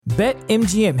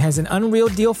BetMGM has an unreal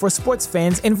deal for sports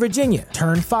fans in Virginia.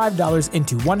 Turn $5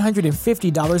 into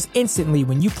 $150 instantly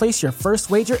when you place your first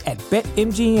wager at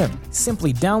BetMGM.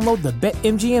 Simply download the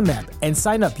BetMGM app and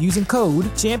sign up using code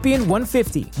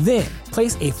Champion150. Then,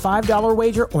 place a $5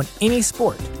 wager on any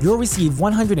sport. You'll receive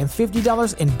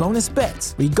 $150 in bonus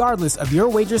bets, regardless of your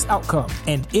wager's outcome.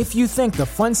 And if you think the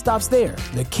fun stops there,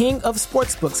 the King of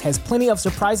Sportsbooks has plenty of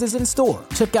surprises in store.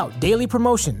 Check out daily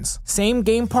promotions,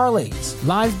 same-game parlays,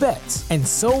 live bets, and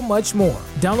so much more.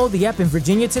 Download the app in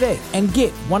Virginia today and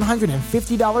get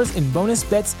 $150 in bonus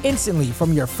bets instantly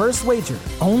from your first wager.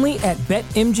 Only at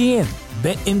BetMGM.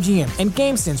 BetMGM and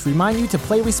GameSense remind you to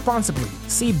play responsibly.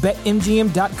 See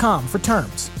BetMGM.com for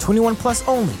terms. 21 plus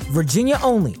only. Virginia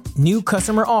only. New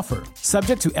customer offer.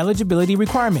 Subject to eligibility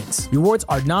requirements. Rewards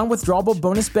are non-withdrawable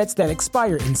bonus bets that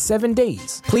expire in 7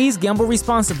 days. Please gamble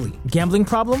responsibly. Gambling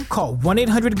problem? Call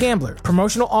 1-800-GAMBLER.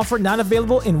 Promotional offer not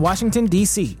available in Washington,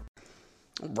 D.C.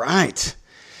 All right.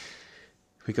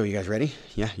 Here we go. You guys ready?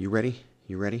 Yeah, you ready?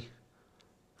 You ready?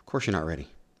 Of course you're not ready.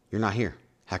 You're not here.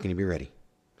 How can you be ready?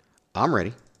 I'm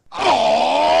ready.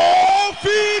 Oh,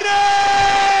 Phoenix!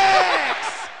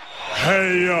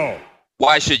 Hey, yo.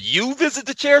 Why should you visit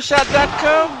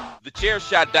thechairshot.com?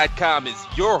 Thechairshot.com is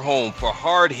your home for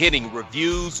hard-hitting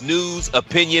reviews, news,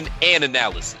 opinion, and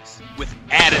analysis with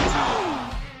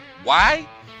attitude. Why?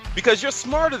 Because you're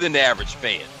smarter than the average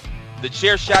fan.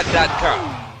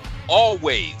 Thechairshot.com.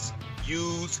 Always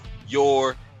use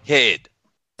your head.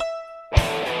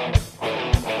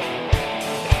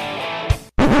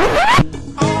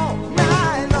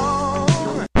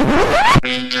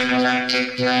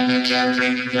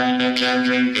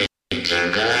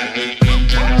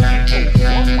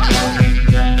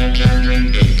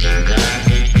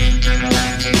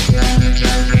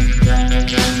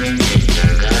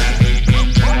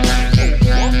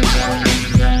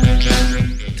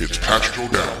 It's Patrick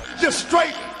O'Dowd. You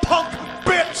straight punk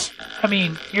bitch! I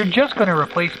mean, you're just gonna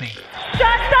replace me.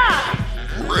 Shut up!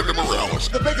 Miranda Morales.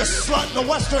 The biggest slut in the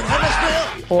Western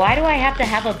Hemisphere. Why do I have to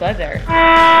have a buzzer?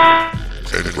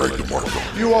 And Greg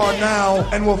DeMarco. You are now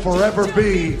and will forever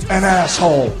be an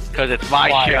asshole. Because it's my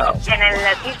show. And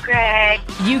I love you, Greg.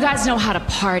 You guys know how to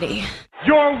party.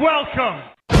 You're welcome!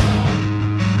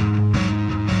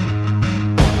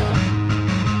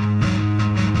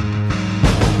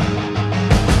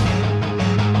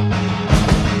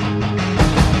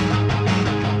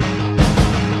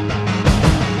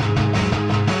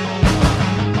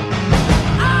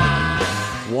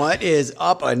 What is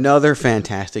up? Another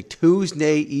fantastic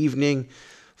Tuesday evening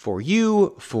for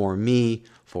you, for me,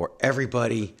 for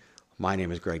everybody. My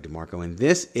name is Greg DeMarco, and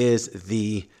this is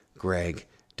the Greg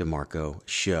DeMarco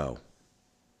Show.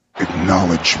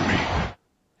 Acknowledge me.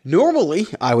 Normally,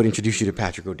 I would introduce you to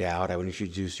Patrick O'Dowd. I would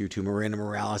introduce you to Miranda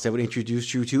Morales. I would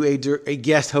introduce you to a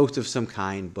guest host of some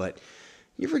kind. But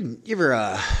you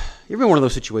ever been one of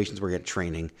those situations where you're at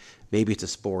training? Maybe it's a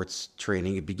sports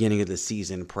training, at the beginning of the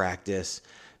season, practice.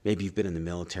 Maybe you've been in the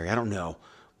military. I don't know.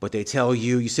 But they tell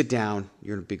you, you sit down,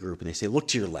 you're in a big group, and they say, look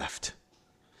to your left.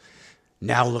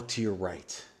 Now look to your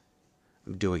right.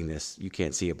 I'm doing this. You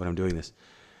can't see it, but I'm doing this.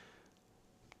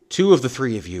 2 of the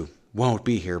 3 of you won't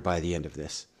be here by the end of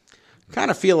this. Kind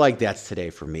of feel like that's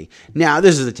today for me. Now,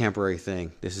 this is a temporary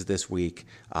thing. This is this week.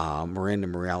 Miranda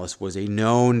Morales was a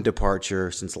known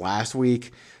departure since last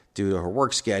week due to her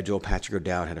work schedule. Patrick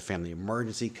O'Dowd had a family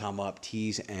emergency come up,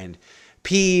 T's and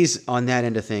P's on that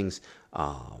end of things,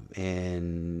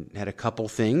 and had a couple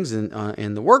things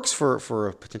in the works for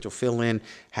a potential fill-in.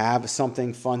 Have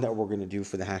something fun that we're going to do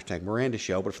for the hashtag Miranda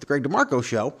Show, but for the Greg DeMarco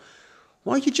Show,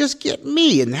 why don't you just get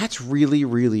me? And that's really,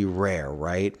 really rare,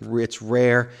 right? It's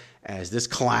rare as this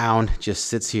clown just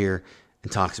sits here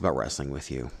and talks about wrestling with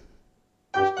you.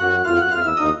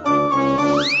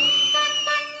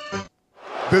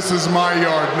 This is my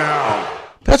yard now.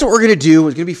 That's what we're going to do.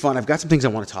 It's going to be fun. I've got some things I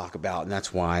want to talk about, and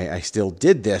that's why I still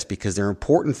did this, because they're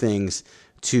important things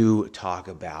to talk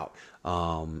about.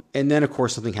 And then, of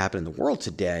course, something happened in the world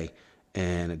today,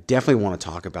 and I definitely want to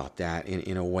talk about that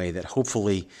in a way that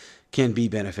hopefully can be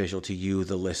beneficial to you,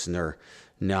 the listener,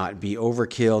 not be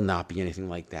overkill, not be anything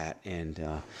like that. And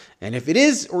if it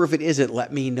is or if it isn't,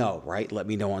 let me know, right? Let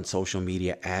me know on social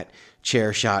media at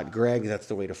ChairShotGreg. That's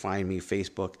the way to find me,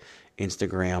 Facebook,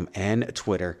 Instagram, and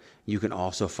Twitter. You can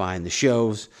also find the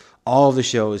shows, all of the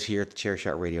shows here at the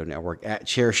Chairshot Radio Network at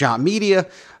Chairshot Media.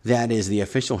 That is the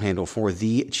official handle for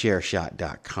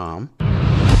thechairshot.com.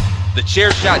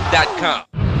 Thechairshot.com.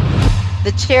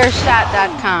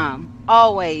 Thechairshot.com.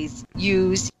 Always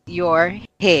use your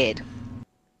head.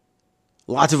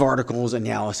 Lots of articles,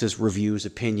 analysis, reviews,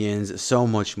 opinions, so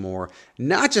much more.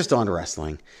 Not just on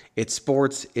wrestling. It's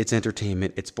sports, it's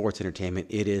entertainment, it's sports entertainment.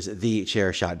 It is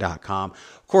thechairshot.com.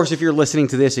 Of course, if you're listening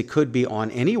to this, it could be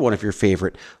on any one of your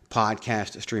favorite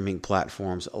podcast streaming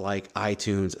platforms like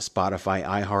iTunes, Spotify,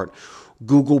 iHeart,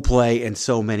 Google Play, and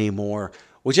so many more.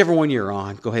 Whichever one you're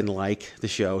on, go ahead and like the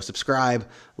show, subscribe,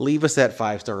 leave us that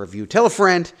 5-star review. Tell a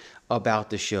friend about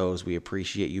the shows. We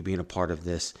appreciate you being a part of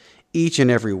this each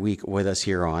and every week with us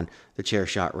here on the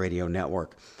Chairshot Radio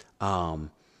Network. And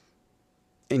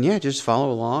yeah, just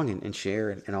follow along and share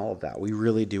and all of that. We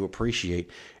really do appreciate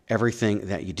everything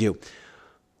that you do.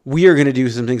 We are going to do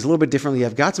some things a little bit differently.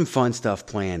 I've got some fun stuff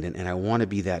planned, and I want to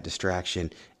be that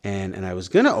distraction. And I was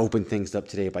going to open things up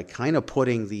today by kind of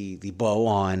putting the bow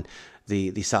on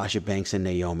the Sasha Banks and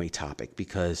Naomi topic,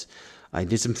 because I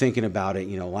did some thinking about it.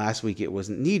 Last week it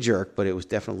wasn't knee-jerk, but it was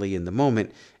definitely in the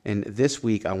moment. And this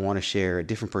week I want to share a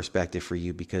different perspective for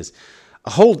you, because a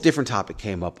whole different topic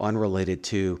came up unrelated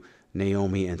to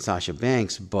Naomi and Sasha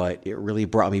Banks, but it really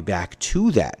brought me back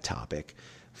to that topic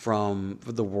from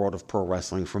the world of pro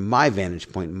wrestling, from my vantage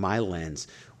point, my lens,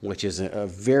 which is a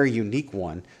very unique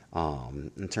one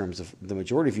in terms of the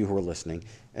majority of you who are listening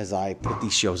as I put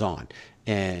these shows on.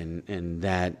 And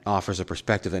that offers a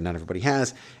perspective that not everybody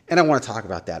has. And I want to talk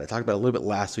about that. I talked about it a little bit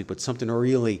last week, but something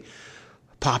really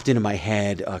popped into my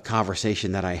head, a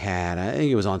conversation that I had. I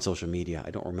think it was on social media.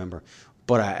 I don't remember.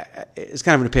 But it's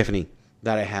kind of an epiphany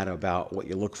that I had about what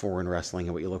you look for in wrestling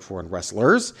and what you look for in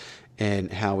wrestlers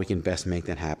and how we can best make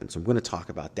that happen. So I'm going to talk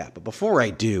about that. But before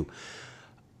I do,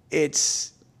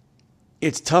 it's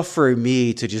tough for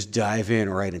me to just dive in,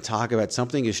 right, and talk about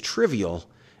something as trivial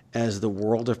as the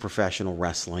world of professional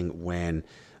wrestling, when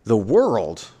the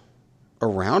world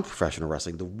around professional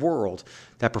wrestling, the world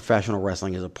that professional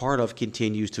wrestling is a part of,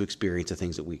 continues to experience the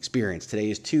things that we experience. Today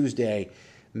is Tuesday,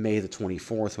 May the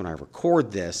 24th, when I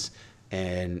record this,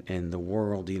 and the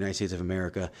world, the United States of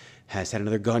America, has had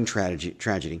another gun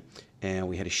tragedy, and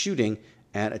we had a shooting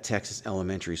at a Texas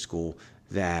elementary school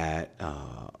that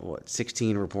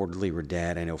 16 reportedly were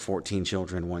dead. I know 14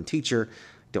 children, 1 teacher.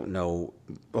 Don't know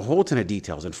a whole ton of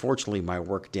details. Unfortunately, my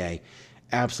work day,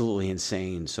 absolutely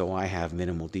insane, so I have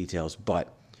minimal details.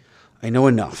 But I know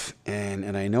enough,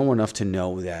 and I know enough to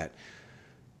know that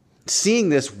seeing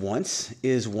this once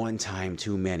is one time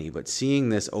too many, but seeing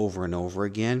this over and over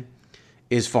again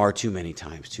is far too many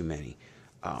times too many.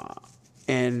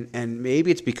 And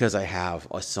maybe it's because I have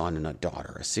a son and a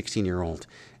daughter, a 16-year-old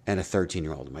and a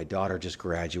 13-year-old. My daughter just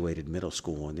graduated middle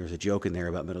school, and there's a joke in there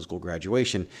about middle school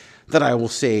graduation that I will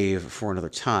save for another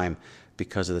time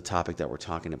because of the topic that we're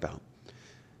talking about.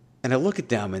 And I look at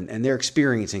them, and they're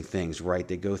experiencing things, right?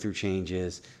 They go through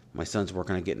changes. My son's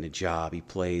working on getting a job. He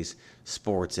plays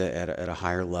sports at a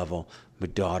higher level. My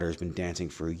daughter's been dancing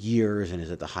for years and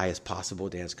is at the highest possible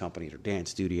dance company at her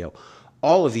dance studio.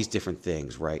 All of these different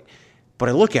things, right? But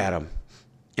I look at them,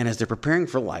 and as they're preparing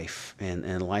for life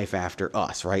and life after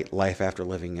us, right? Life after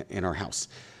living in our house,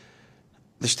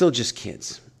 they're still just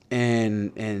kids.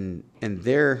 And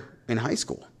they're in high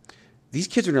school. These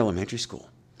kids are in elementary school.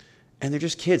 And they're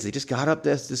just kids. They just got up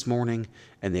this morning,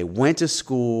 and they went to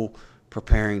school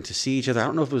preparing to see each other. I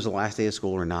don't know if it was the last day of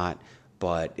school or not,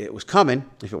 but it was coming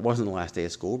if it wasn't the last day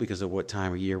of school because of what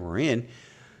time of year we're in.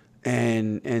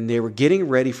 And they were getting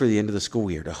ready for the end of the school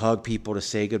year to hug people, to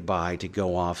say goodbye, to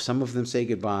go off. Some of them say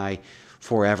goodbye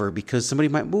forever because somebody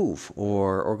might move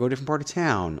or go to a different part of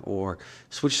town or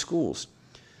switch schools.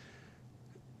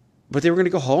 But they were going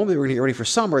to go home. They were going to get ready for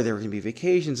summer. There were going to be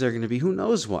vacations. There were going to be who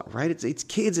knows what, right? It's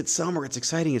kids. It's summer. It's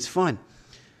exciting. It's fun.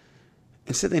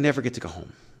 Instead, they never get to go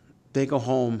home. They go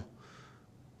home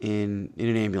in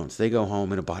an ambulance. They go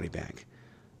home in a body bag.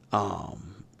 And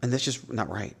that's just not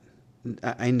right.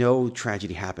 I know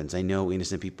tragedy happens. I know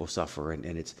innocent people suffer, and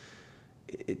it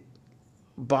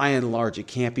by and large, it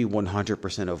can't be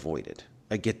 100% avoided.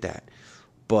 I get that.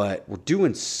 But we're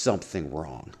doing something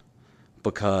wrong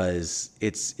because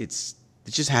it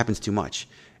just happens too much.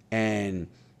 And,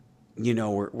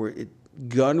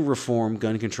 gun reform,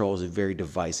 gun control is a very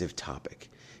divisive topic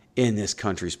in this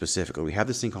country specifically. We have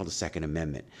this thing called the Second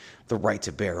Amendment, the right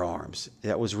to bear arms,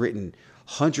 that was written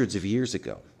hundreds of years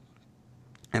ago.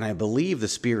 And I believe the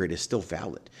spirit is still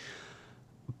valid.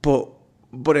 But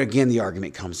again, the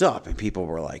argument comes up, and people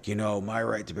were like, my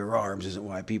right to bear arms isn't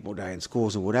why people die in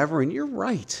schools and whatever. And you're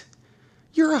right.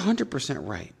 You're 100%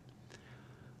 right.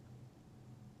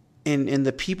 And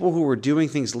the people who are doing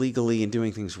things legally and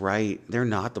doing things right, they're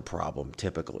not the problem,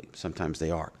 typically. Sometimes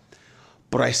they are.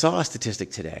 But I saw a statistic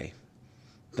today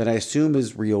that I assume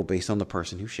is real based on the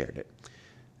person who shared it.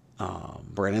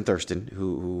 Brandon Thurston,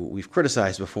 who we've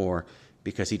criticized before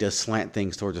because he does slant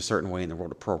things towards a certain way in the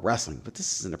world of pro wrestling. But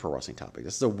this isn't a pro wrestling topic.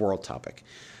 This is a world topic.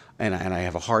 And I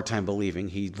have a hard time believing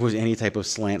he was any type of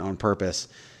slant on purpose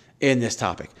in this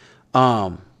topic.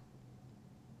 The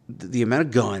amount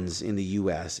of guns in the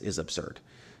U.S. is absurd.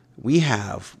 We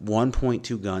have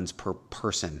 1.2 guns per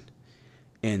person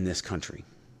in this country.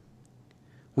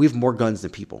 We have more guns than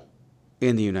people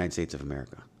in the United States of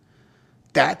America.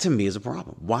 That, to me, is a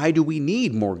problem. Why do we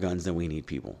need more guns than we need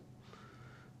people?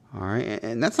 All right,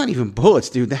 and that's not even bullets,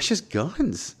 dude. That's just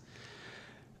guns.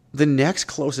 The next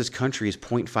closest country is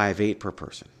 0.58 per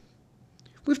person.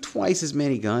 We have twice as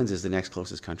many guns as the next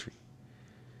closest country.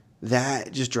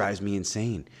 That just drives me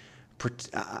insane.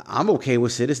 I'm okay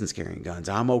with citizens carrying guns.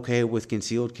 I'm okay with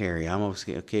concealed carry. I'm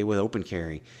okay with open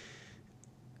carry.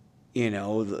 You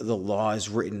know, the law is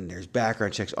written. There's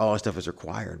background checks. All that stuff is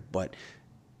required. But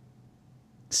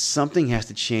something has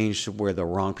to change to where the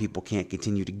wrong people can't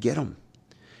continue to get them.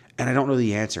 And I don't know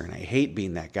the answer. And I hate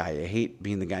being that guy. I hate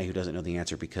being the guy who doesn't know the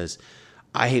answer, because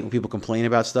I hate when people complain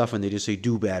about stuff and they just say,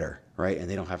 do better, right? And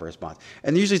they don't have a response.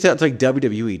 And they usually say, it's like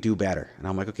WWE, do better. And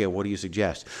I'm like, okay, what do you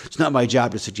suggest? It's not my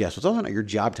job to suggest. It's also not your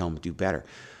job to tell them to do better.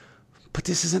 But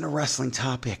this isn't a wrestling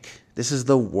topic. This is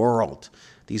the world.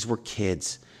 These were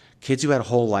kids. Kids who had a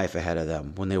whole life ahead of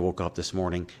them when they woke up this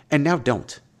morning and now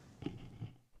don't.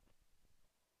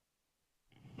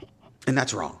 And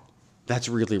that's wrong. That's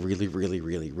really, really, really,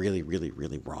 really, really, really,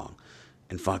 really wrong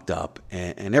and fucked up,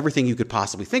 and everything you could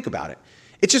possibly think about it.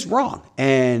 It's just wrong.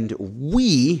 And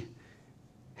we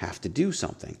have to do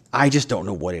something. I just don't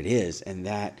know what it is. And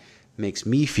that makes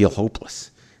me feel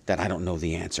hopeless that I don't know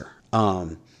the answer.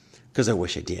 Because I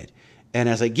wish I did. And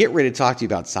as I get ready to talk to you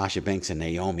about Sasha Banks and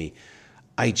Naomi,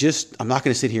 I'm not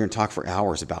going to sit here and talk for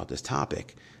hours about this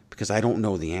topic because I don't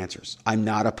know the answers. I'm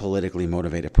not a politically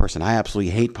motivated person. I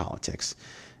absolutely hate politics.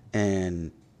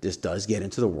 And this does get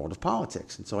into the world of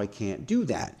politics. And so I can't do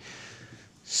that.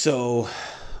 So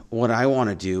what I want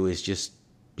to do is just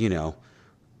acknowledge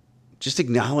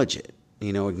it.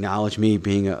 Acknowledge me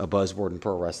being a buzzword in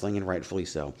pro wrestling, and rightfully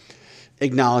so.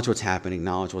 Acknowledge what's happening,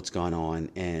 acknowledge what's gone on,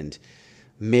 and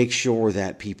make sure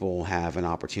that people have an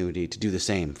opportunity to do the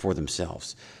same for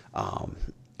themselves.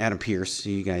 Adam Pierce,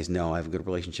 who you guys know I have a good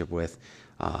relationship with,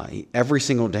 every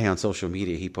single day on social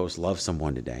media he posts "Love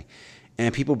Someone Today."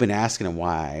 And people have been asking him,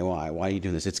 why are you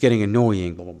doing this? It's getting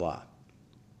annoying, blah, blah, blah.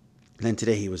 And then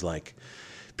today he was like,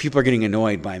 people are getting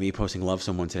annoyed by me posting "Love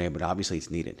Someone Today," but obviously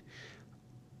it's needed.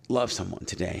 Love someone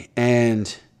today.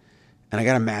 And I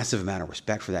got a massive amount of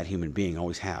respect for that human being,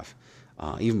 always have,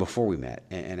 even before we met.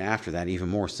 And after that, even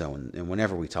more so. And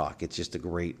whenever we talk, it's just a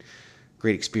great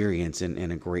experience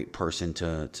and a great person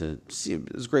to see.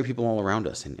 There's great people all around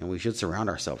us, and we should surround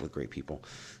ourselves with great people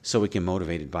so we can be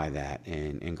motivated by that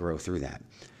and grow through that.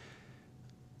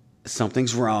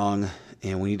 Something's wrong,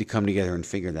 and we need to come together and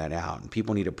figure that out. And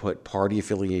people need to put party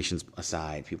affiliations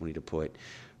aside. People need to put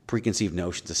preconceived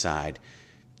notions aside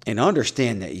and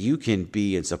understand that you can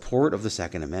be in support of the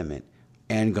Second Amendment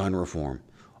and gun reform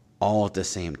all at the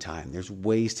same time. There's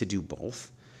ways to do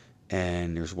both,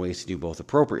 and there's ways to do both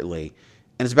appropriately.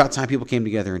 And it's about time people came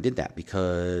together and did that,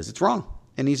 because it's wrong.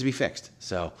 It needs to be fixed.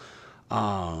 So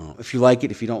if you like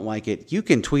it, if you don't like it, you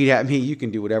can tweet at me. You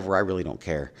can do whatever. I really don't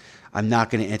care. I'm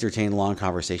not going to entertain long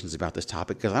conversations about this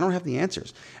topic because I don't have the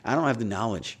answers. I don't have the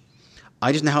knowledge.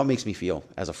 I just know how it makes me feel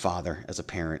as a father, as a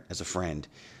parent, as a friend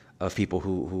of people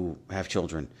who have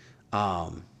children.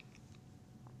 And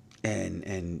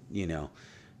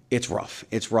it's rough.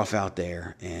 It's rough out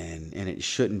there, and it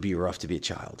shouldn't be rough to be a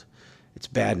child. It's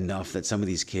bad enough that some of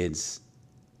these kids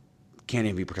can't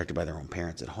even be protected by their own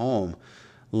parents at home,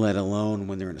 let alone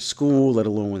when they're in a school, let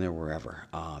alone when they're wherever.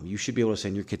 You should be able to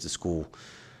send your kids to school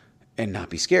and not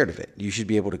be scared of it. You should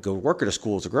be able to go work at a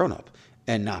school as a grown-up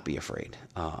and not be afraid.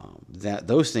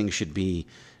 Those things should be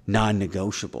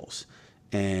non-negotiables,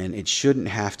 and it shouldn't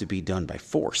have to be done by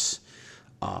force.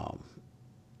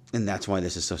 And that's why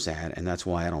this is so sad, and that's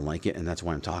why I don't like it, and that's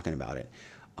why I'm talking about it.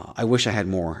 I wish I had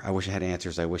more. I wish I had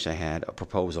answers. I wish I had a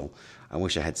proposal. I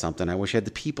wish I had something. I wish I had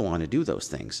the people on to do those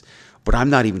things. But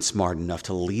I'm not even smart enough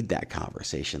to lead that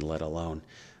conversation, let alone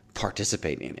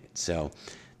participate in it. So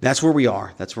that's where we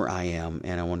are. That's where I am,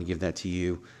 and I want to give that to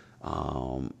you.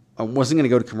 I wasn't going to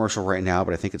go to commercial right now,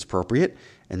 but I think it's appropriate,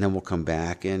 and then we'll come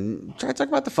back and try to talk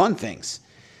about the fun things.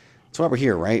 That's why we're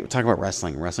here, right? We're talking about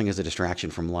wrestling. Wrestling is a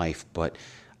distraction from life, but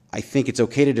I think it's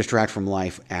okay to distract from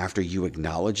life after you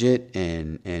acknowledge it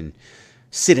and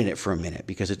sit in it for a minute,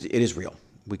 because it is real.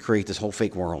 We create this whole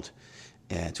fake world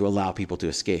to allow people to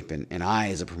escape. And I,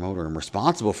 as a promoter, am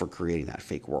responsible for creating that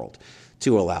fake world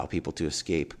to allow people to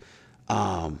escape.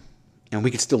 And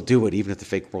we can still do it even if the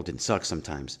fake world didn't suck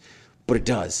sometimes. but it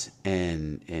does.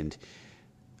 And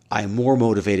I'm more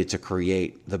motivated to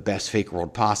create the best fake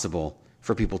world possible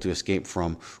for people to escape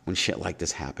from when shit like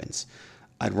this happens.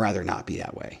 I'd rather not be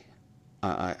that way.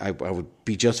 I would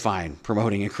be just fine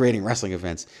promoting and creating wrestling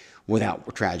events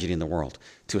without tragedy in the world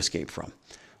to escape from.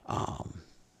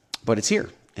 But it's here,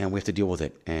 and we have to deal with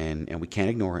it, and we can't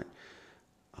ignore it.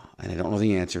 And I don't know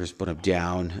the answers, but I'm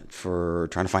down for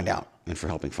trying to find out and for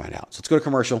helping find out. So let's go to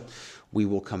commercial. We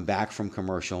will come back from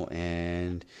commercial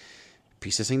and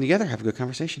piece this thing together. Have a good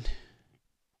conversation.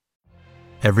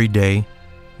 Every day,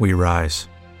 we rise,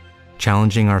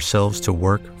 challenging ourselves to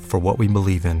work for what we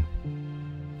believe in.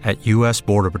 At U.S.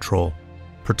 Border Patrol,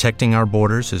 protecting our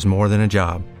borders is more than a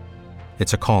job.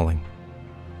 It's a calling.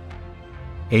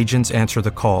 Agents answer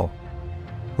the call,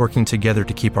 working together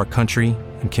to keep our country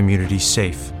and communities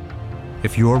safe.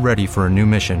 If you're ready for a new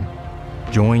mission,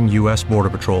 join U.S. Border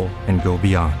Patrol and go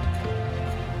beyond.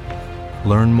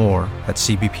 Learn more at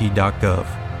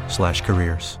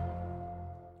cbp.gov/careers.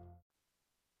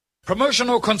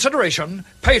 Promotional consideration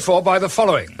paid for by the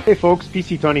following. Hey folks,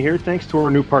 PC Tony here. Thanks to our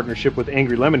new partnership with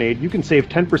Angry Lemonade, you can save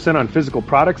 10% on physical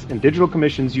products and digital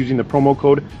commissions using the promo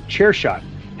code ChairShot.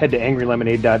 Head to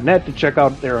angrylemonade.net to check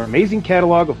out their amazing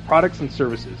catalog of products and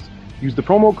services. Use the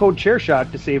promo code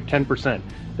ChairShot to save 10%.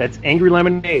 That's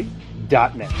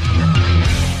angrylemonade.net.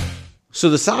 So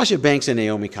the Sasha Banks and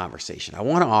Naomi conversation, I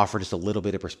want to offer just a little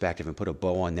bit of perspective and put a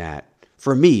bow on that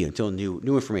for me until new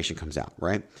information comes out,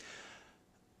 right?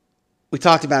 We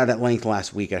talked about it at length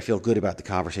last week. I feel good about the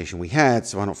conversation we had,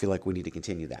 so I don't feel like we need to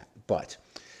continue that. But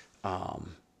I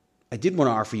did want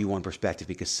to offer you one perspective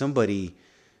because I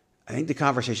think the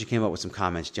conversation came up with some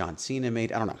comments John Cena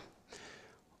made. I don't know.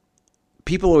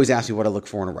 People always ask me what I look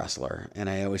for in a wrestler, and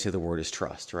I always say the word is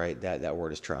trust, right? That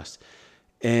word is trust.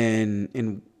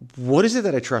 And what is it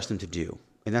that I trust them to do?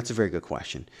 And that's a very good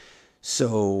question.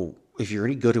 So if you're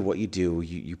any good at what you do,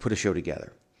 you put a show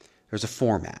together. There's a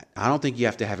format. I don't think you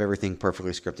have to have everything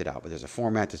perfectly scripted out, but there's a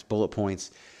format, there's bullet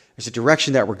points, there's a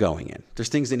direction that we're going in. There's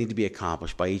things that need to be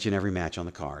accomplished by each and every match on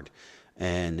the card,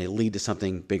 and they lead to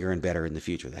something bigger and better in the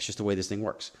future. That's just the way this thing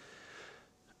works.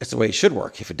 It's the way it should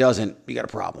work. If it doesn't, you got a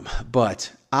problem.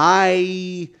 But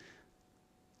the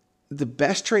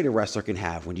best trait a wrestler can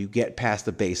have when you get past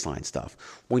the baseline stuff,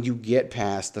 when you get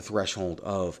past the threshold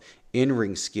of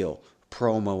in-ring skill,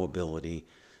 promo ability,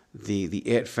 the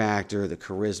it factor, the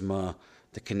charisma,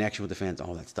 the connection with the fans,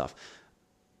 all that stuff.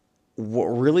 What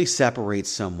really separates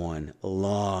someone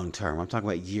long term, I'm talking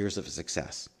about years of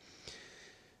success,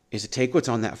 is to take what's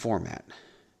on that format,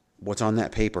 what's on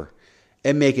that paper,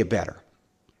 and make it better.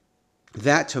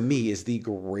 That, to me, is the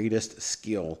greatest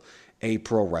skill a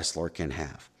pro wrestler can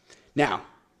have. Now,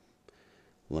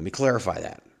 let me clarify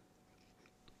that.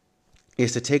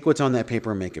 Is to take what's on that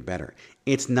paper and make it better.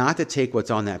 It's not to take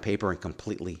what's on that paper and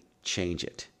completely change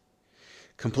it.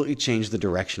 Completely change the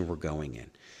direction we're going in.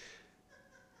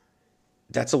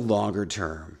 That's a longer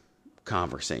term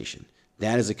conversation.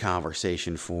 That is a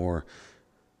conversation for,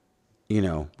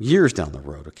 years down the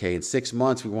road, okay? In 6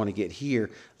 months, we want to get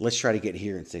here. Let's try to get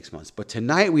here in 6 months. But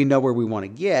tonight, we know where we want to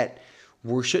get.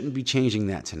 We shouldn't be changing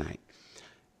that tonight.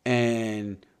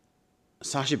 And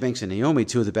Sasha Banks and Naomi,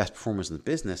 two of the best performers in the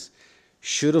business,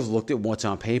 should have looked at what's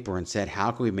on paper and said, how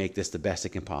can we make this the best it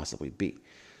can possibly be?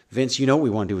 Vince, you know what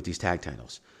we want to do with these tag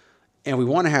titles. And we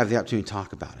want to have the opportunity to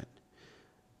talk about it.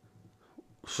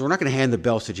 So we're not going to hand the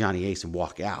belts to Johnny Ace and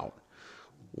walk out.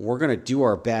 We're going to do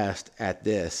our best at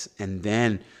this, and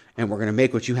we're going to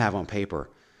make what you have on paper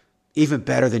even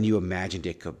better than you imagined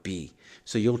it could be.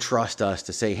 So you'll trust us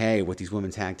to say, hey, with these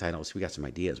women's tag titles, we got some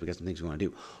ideas. We got some things we want to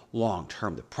do long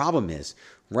term. The problem is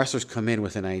wrestlers come in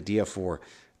with an idea for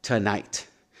tonight,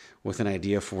 with an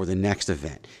idea for the next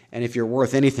event. And if you're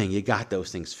worth anything, you got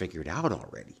those things figured out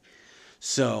already.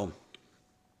 So,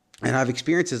 and I've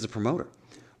experienced as a promoter.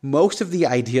 Most of the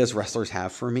ideas wrestlers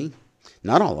have for me,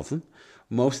 not all of them,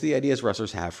 most of the ideas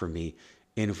wrestlers have for me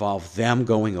involve them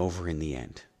going over in the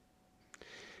end.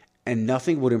 And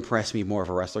nothing would impress me more if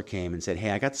a wrestler came and said, hey,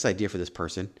 I got this idea for this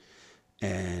person.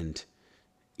 And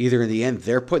either in the end,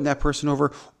 they're putting that person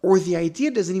over, or the idea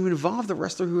doesn't even involve the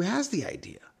wrestler who has the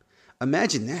idea.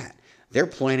 Imagine that. They're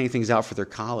planning things out for their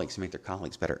colleagues to make their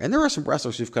colleagues better. And there are some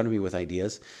wrestlers who've come to me with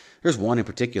ideas. There's one in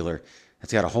particular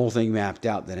that's got a whole thing mapped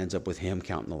out that ends up with him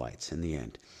counting the lights in the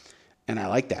end. And I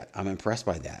like that. I'm impressed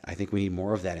by that. I think we need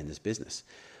more of that in this business.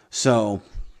 So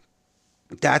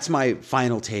that's my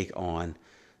final take on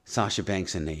Sasha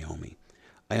Banks and Naomi.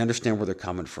 I understand where they're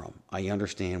coming from. I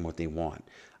understand what they want.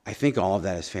 I think all of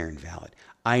that is fair and valid.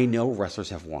 I know wrestlers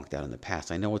have walked out in the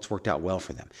past. I know it's worked out well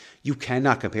for them. You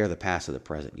cannot compare the past to the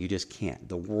present. You just can't.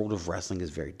 The world of wrestling is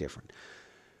very different.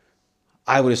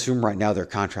 I would assume right now their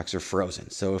contracts are frozen.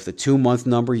 So if the 2-month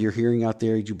number you're hearing out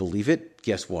there, you believe it,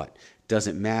 guess what?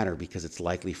 Doesn't matter because it's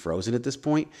likely frozen at this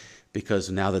point, because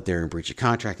now that they're in breach of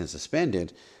contract and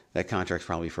suspended, that contract's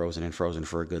probably frozen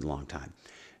for a good long time.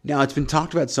 Now, it's been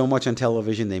talked about so much on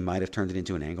television, they might have turned it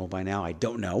into an angle by now. I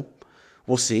don't know.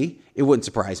 We'll see. It wouldn't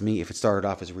surprise me if it started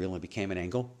off as real and became an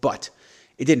angle, but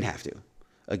it didn't have to.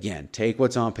 Again, take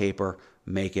what's on paper,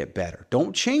 make it better.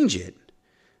 Don't change it.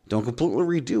 Don't completely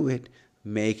redo it.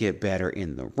 Make it better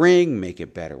in the ring. Make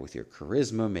it better with your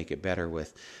charisma. Make it better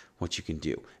with what you can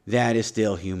do. That is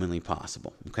still humanly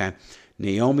possible. Okay?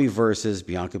 Naomi versus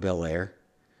Bianca Belair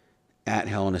at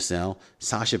Hell in a Cell.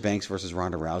 Sasha Banks versus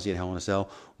Ronda Rousey at Hell in a Cell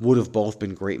would have both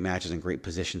been great matches and great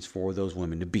positions for those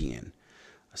women to be in.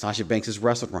 Sasha Banks has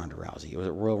wrestled Ronda Rousey. It was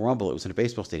at Royal Rumble. It was in a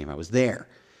baseball stadium. I was there.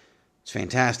 It's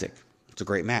fantastic. It's a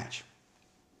great match.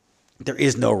 There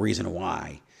is no reason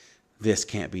why this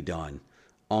can't be done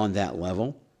on that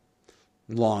level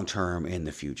long term in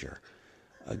the future.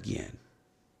 Again,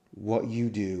 what you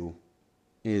do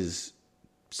is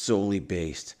solely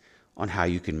based on how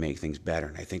you can make things better.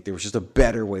 And I think there was just a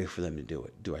better way for them to do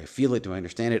it. Do I feel it? Do I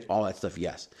understand it? All that stuff,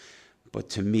 yes. But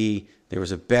to me, there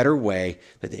was a better way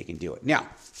that they can do it. Now,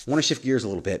 I want to shift gears a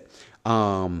little bit.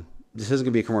 This isn't going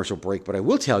to be a commercial break, but I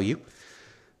will tell you,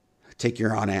 take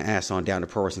your ass on down to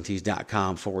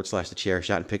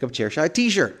ProWrestlingTees.com/thechairshot and pick up a Chairshot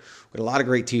t-shirt. We've got a lot of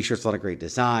great t-shirts, a lot of great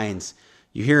designs.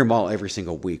 You hear them all every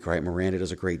single week, right? Miranda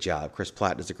does a great job. Chris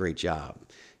Platt does a great job.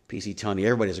 PC Tunney,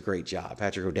 everybody does a great job.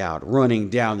 Patrick O'Dowd running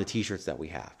down the t-shirts that we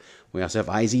have. We also have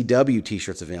IZW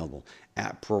t-shirts available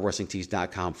at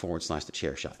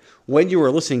ProWrestlingTees.com/thechairshot. When you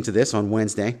are listening to this on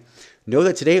Wednesday, know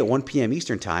that today at 1 p.m.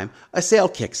 Eastern Time, a sale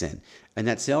kicks in. And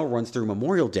that sale runs through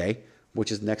Memorial Day,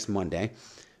 which is next Monday,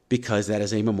 because that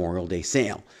is a Memorial Day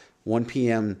sale. 1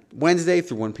 p.m. Wednesday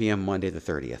through 1 p.m. Monday the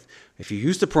 30th. If you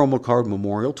use the promo code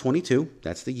Memorial22,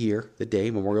 that's the year, the day,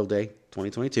 Memorial Day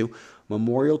 2022,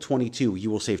 Memorial22,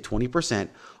 you will save 20%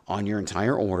 on your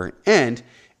entire order, and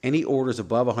any orders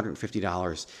above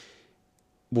 $150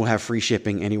 will have free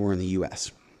shipping anywhere in the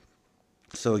U.S.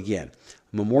 So again,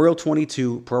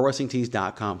 Memorial22,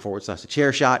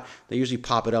 ProWrestlingTees.com/thechairshot. They usually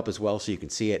pop it up as well so you can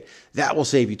see it. That will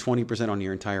save you 20% on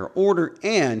your entire order,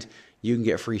 and you can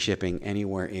get free shipping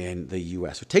anywhere in the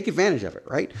U.S. So take advantage of it,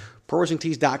 right?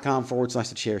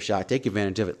 ProWrestlingTees.com/thechairshot. Take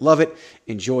advantage of it. Love it.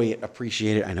 Enjoy it.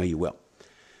 Appreciate it. I know you will.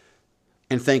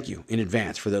 And thank you in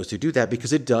advance for those who do that,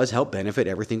 because it does help benefit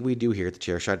everything we do here at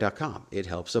thechairshot.com. It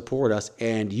helps support us,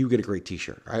 and you get a great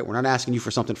t-shirt, right? We're not asking you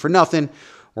for something for nothing.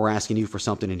 We're asking you for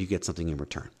something, and you get something in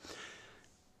return.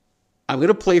 I'm going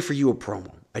to play for you a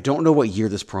promo. I don't know what year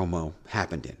this promo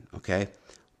happened in, okay?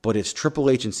 But it's Triple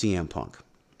H and CM Punk.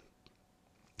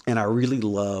 And I really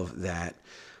love that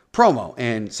promo.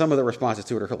 And some of the responses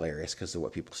to it are hilarious because of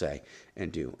what people say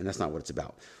and do. And that's not what it's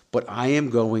about. But I am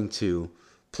going to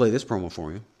play this promo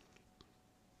for you,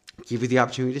 give you the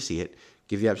opportunity to see it,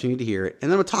 give you the opportunity to hear it,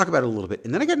 and then we'll talk about it a little bit.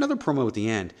 And then I got another promo at the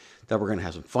end that we're going to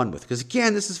have some fun with. Because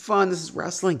again, this is fun. This is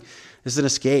wrestling. This is an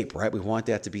escape, right? We want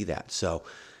that to be that. So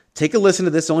take a listen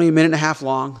to this. Only a minute and a half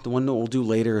long. The one that we'll do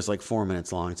later is like 4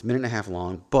 minutes long. It's a minute and a half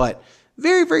long, but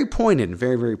very, very pointed and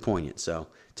very, very poignant. So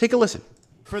take a listen.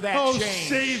 For that change.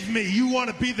 Save me. You want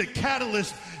to be the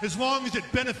catalyst as long as it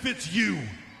benefits you.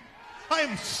 I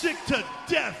am sick to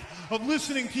death of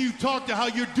listening to you talk to how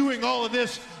you're doing all of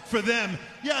this for them.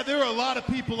 Yeah, there are a lot of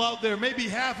people out there. Maybe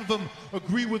half of them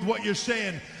agree with what you're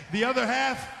saying. The other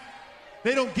half,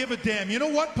 they don't give a damn. You know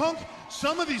what, Punk?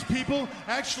 Some of these people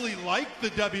actually like the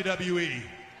WWE.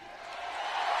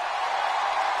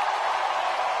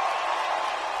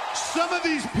 Some of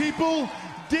these people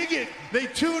dig it. They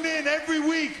tune in every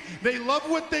week. They love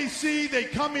what they see. They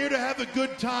come here to have a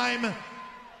good time.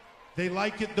 They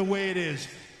like it the way it is.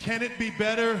 Can it be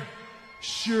better?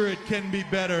 Sure, it can be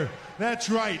better. That's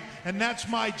right. And that's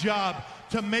my job,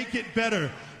 to make it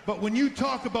better. But when you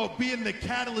talk about being the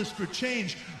catalyst for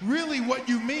change, really what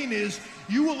you mean is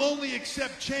you will only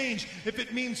accept change if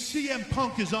it means CM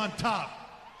Punk is on top.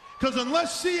 Because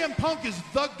unless CM Punk is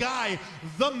the guy,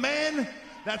 the man,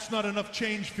 that's not enough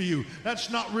change for you. That's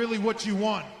not really what you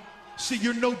want. See,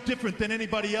 you're no different than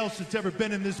anybody else that's ever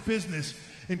been in this business,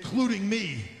 including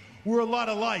me. We're a lot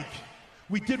alike.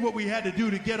 We did what we had to do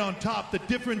to get on top. The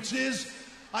difference is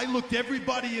I looked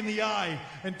everybody in the eye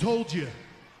and told you,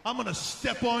 I'm going to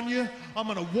step on you. I'm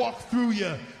going to walk through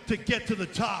you to get to the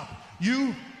top.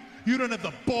 You don't have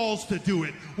the balls to do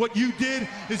it. What you did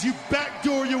is you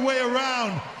backdoor your way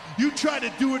around. You try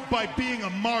to do it by being a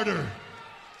martyr.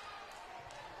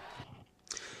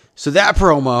 So that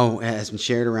promo has been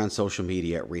shared around social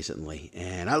media recently,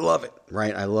 and I love it,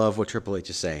 right? I love what Triple H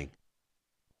is saying.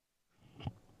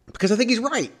 because I think he's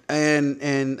right.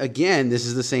 And again, this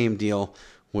is the same deal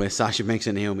with Sasha Banks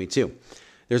and Naomi too.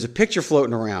 There's a picture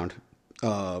floating around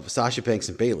of Sasha Banks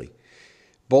and Bayley,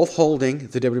 both holding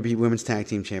the WWE Women's Tag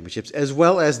Team Championships as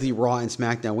well as the Raw and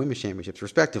SmackDown Women's Championships,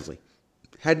 respectively.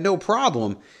 Had no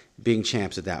problem being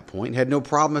champs at that point. Had no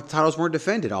problem if the titles weren't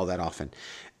defended all that often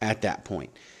at that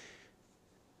point.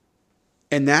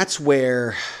 And that's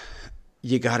where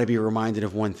you got to be reminded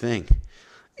of one thing.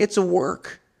 It's a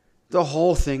work. The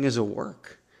whole thing is a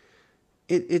work.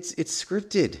 It's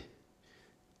scripted.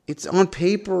 It's on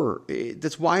paper.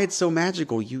 That's why it's so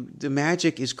magical. The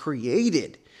magic is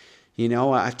created. You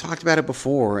know, I've talked about it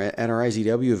before at our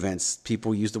IZW events.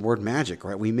 People use the word magic,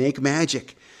 right? We make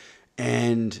magic.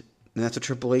 And that's what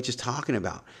Triple H is talking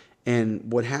about.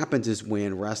 And what happens is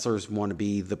when wrestlers want to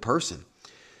be the person,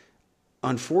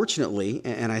 unfortunately,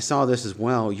 and I saw this as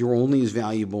well, you're only as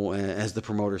valuable as the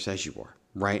promoter says you are,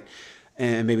 right?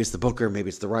 And maybe it's the booker, maybe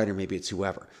it's the writer, maybe it's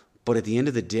whoever. But at the end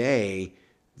of the day,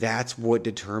 that's what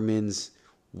determines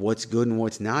what's good and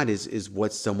what's not, is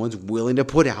what someone's willing to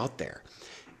put out there.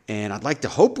 And I'd like to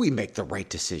hope we make the right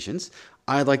decisions.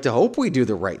 I'd like to hope we do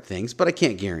the right things, but I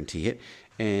can't guarantee it.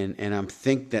 And I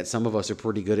think that some of us are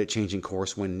pretty good at changing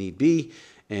course when need be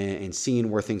and seeing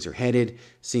where things are headed,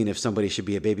 seeing if somebody should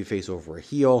be a babyface over a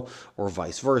heel or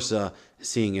vice versa,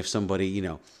 seeing if somebody, you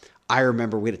know, I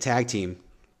remember we had a tag team,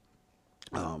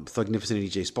 Thugnificent and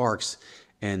EJ Sparks,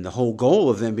 and the whole goal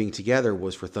of them being together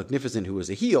was for Thugnificent, who was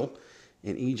a heel,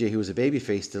 and EJ, who was a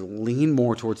babyface, to lean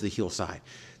more towards the heel side.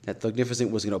 That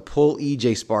Thugnificent was going to pull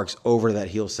EJ Sparks over to that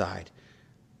heel side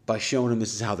by showing him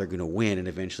this is how they're going to win, and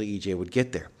eventually EJ would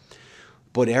get there.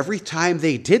 But every time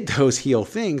they did those heel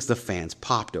things, the fans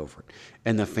popped over it,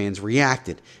 and the fans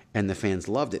reacted, and the fans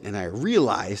loved it. And I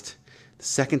realized the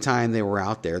second time they were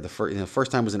out there, the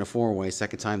first time was in a four-way,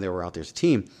 second time they were out there as a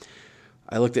team,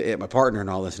 I looked at my partner and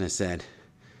all this, and I said,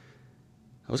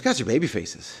 those guys are baby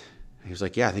faces. He was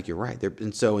like, yeah, I think you're right.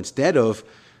 And so instead of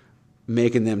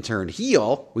making them turn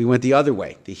heel, we went the other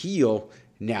way. The heel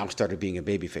now started being a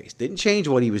babyface. Didn't change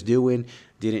what he was doing,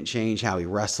 didn't change how he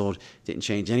wrestled, didn't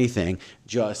change anything,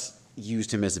 just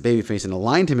used him as a babyface and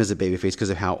aligned him as a babyface because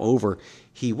of how over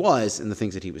he was and the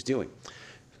things that he was doing.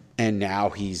 And now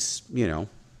he's, you know,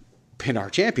 been our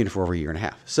champion for over a year and a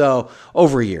half. So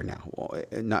over a year now. Well,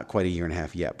 not quite a year and a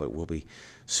half yet, but we'll be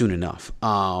soon enough.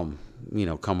 You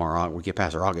know, we get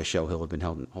past our August show, he'll have been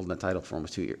holding that title for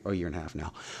almost a year and a half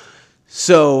now.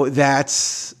 So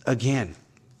that's, again,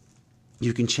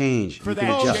 you can change. For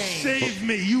that, save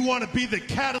me. You want to be the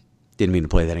catalyst. Didn't mean to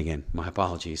play that again. My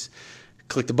apologies.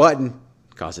 Click the button,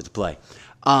 cause it to play.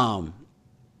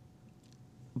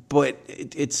 But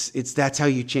it's that's how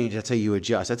you change. That's how you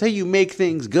adjust. That's how you make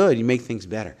things good. You make things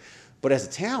better. But as a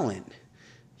talent,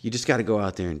 you just got to go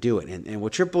out there and do it. And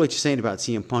what Triple H is saying about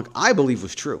CM Punk, I believe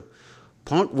was true.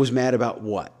 Punk was mad about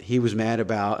what? He was mad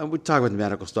about, and we talk about the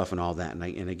medical stuff and all that, and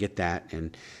I get that.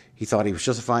 And he thought he was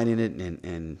justified in it,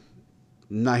 and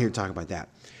I'm not here to talk about that.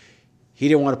 He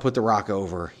didn't want to put The Rock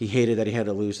over. He hated that he had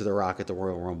to lose to The Rock at the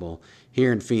Royal Rumble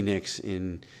here in Phoenix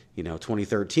in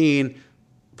 2013,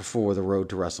 before the road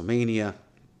to WrestleMania,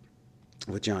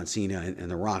 with John Cena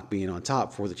and The Rock being on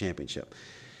top for the championship.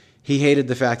 He hated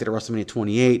the fact that at WrestleMania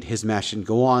 28, his match didn't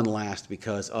go on last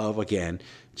because of, again,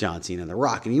 John Cena and The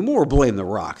Rock. And he more blamed The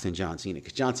Rock than John Cena,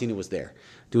 because John Cena was there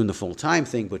doing the full-time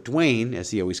thing, but Dwayne, as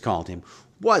he always called him,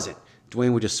 wasn't.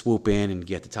 Dwayne would just swoop in and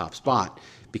get the top spot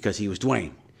because he was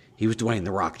Dwayne. He was Dwayne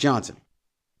The Rock Johnson.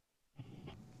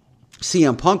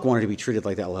 CM Punk wanted to be treated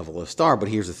like that level of star, but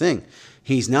here's the thing.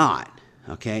 He's not,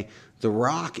 okay? The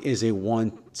Rock is a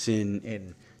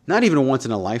not even a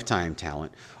once-in-a-lifetime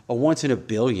talent, a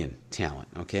once-in-a-billion talent,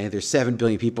 okay? There's 7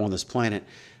 billion people on this planet.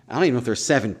 I don't even know if there's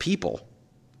 7 people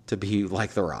to be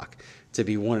like The Rock, to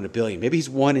be 1 in a billion. Maybe he's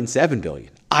 1 in 7 billion.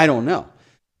 I don't know.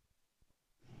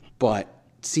 But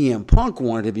CM Punk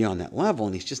wanted to be on that level,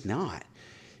 and he's just not.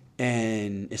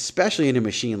 And especially in a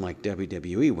machine like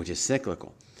WWE, which is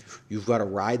cyclical. You've got to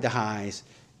ride the highs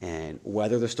and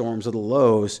weather the storms of the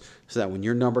lows so that when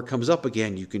your number comes up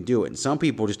again, you can do it. And some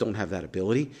people just don't have that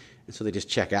ability, and so they just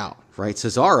check out, right?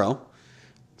 Cesaro,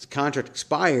 his contract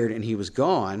expired, and he was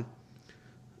gone.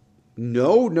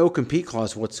 No compete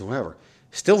clause whatsoever.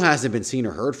 Still hasn't been seen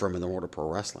or heard from in the world of pro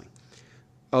wrestling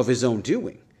of his own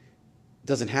doing.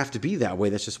 Doesn't have to be that way.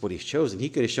 That's just what he's chosen. He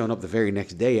could have shown up the very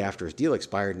next day after his deal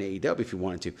expired in AEW if he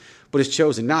wanted to, but has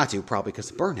chosen not to, probably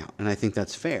because of burnout. And I think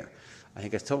that's fair. I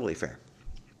think that's totally fair.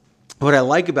 What I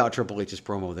like about Triple H's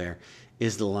promo there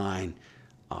is the line,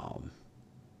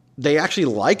 they actually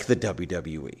like the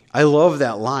WWE. I love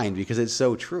that line because it's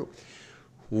so true.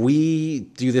 we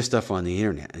do this stuff on the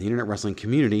internet. And the internet wrestling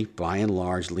community, by and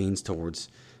large, leans towards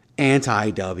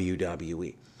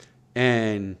anti-WWE.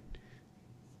 And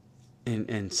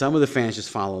some of the fans just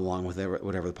follow along with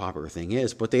whatever the popular thing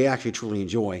is, but they actually truly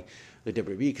enjoy the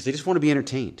WWE because they just want to be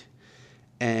entertained.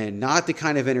 And not the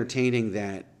kind of entertaining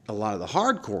that a lot of the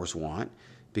hardcores want,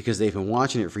 because they've been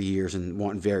watching it for years and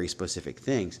want very specific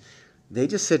things. They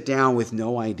just sit down with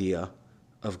no idea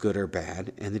of good or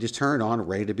bad, and they just turn it on,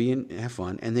 ready to be and have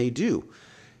fun, and they do.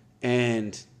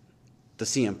 And the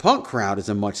CM Punk crowd is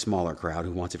a much smaller crowd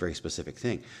who wants a very specific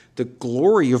thing. The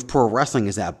glory of pro wrestling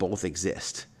is that both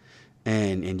exist.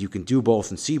 And you can do both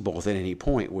and see both at any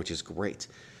point, which is great.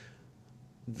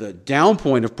 The down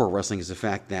point of pro wrestling is the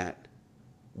fact that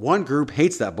one group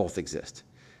hates that both exist.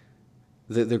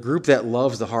 The group that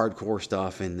loves the hardcore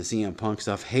stuff and the CM Punk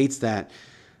stuff hates that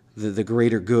the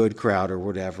greater good crowd or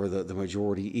whatever, the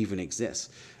majority even exists.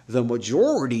 The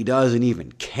majority doesn't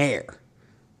even care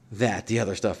that the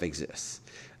other stuff exists.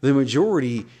 The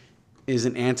majority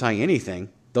isn't anti-anything.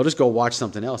 They'll just go watch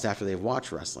something else after they've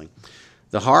watched wrestling.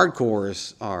 The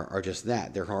hardcores are just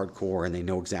that. They're hardcore and they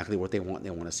know exactly what they want and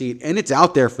they want to see it. And it's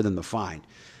out there for them to find.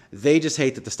 They just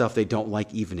hate that the stuff they don't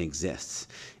like even exists,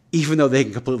 even though they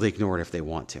can completely ignore it if they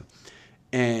want to.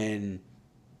 And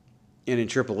in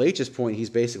Triple H's point, he's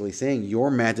basically saying,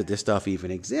 you're mad that this stuff even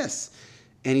exists.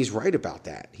 And he's right about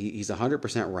that. He's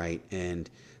 100% right and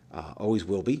always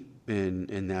will be.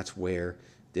 And that's where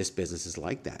this business is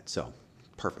like that. So,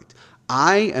 perfect.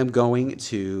 I am going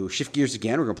to shift gears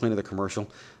again. We're going to play another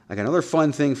commercial. I got another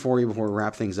fun thing for you before we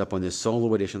wrap things up on this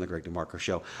solo edition of the Greg DeMarco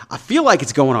Show. I feel like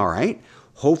it's going all right.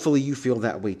 Hopefully you feel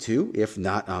that way too. If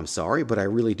not, I'm sorry, but I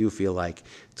really do feel like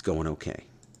it's going okay.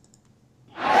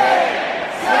 8,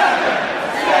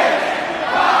 7, 6,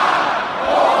 5,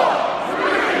 4, 3,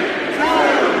 2,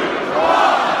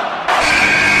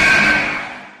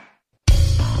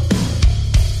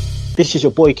 1. This is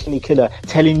your boy Kenny Killer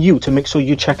telling you to make sure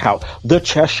you check out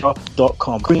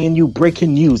thechairshot.com, bringing you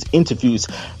breaking news, interviews,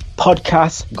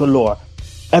 podcasts galore,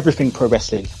 everything pro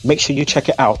wrestling. Make sure you check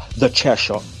it out,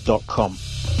 thechairshot.com.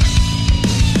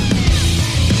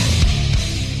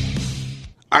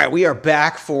 All right, we are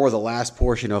back for the last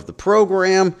portion of the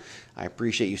program. I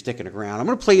appreciate you sticking around. I'm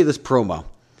going to play you this promo.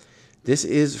 This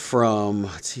is from,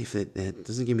 let's see if it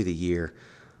doesn't give me the year.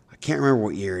 I can't remember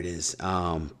what year it is,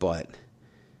 but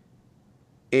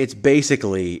it's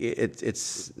basically,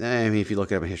 I mean, if you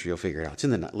look it up in history, you'll figure it out. It's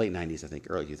in the late 90s, I think,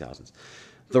 early 2000s.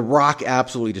 The Rock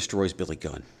absolutely destroys Billy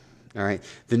Gunn. All right.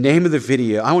 The name of the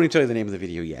video, I won't even tell you the name of the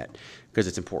video yet because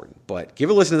it's important, but give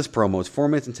a listen to this promo. It's 4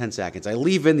 minutes and 10 seconds. I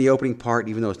leave in the opening part,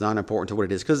 even though it's not important to what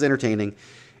it is, because it's entertaining.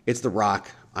 It's The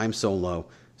Rock. I'm Solo.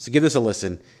 So give this a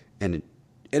listen and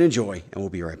enjoy, and we'll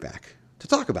be right back to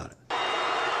talk about it.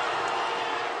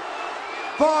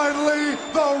 Finally,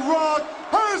 The Rock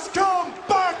has come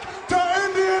back to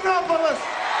Indianapolis.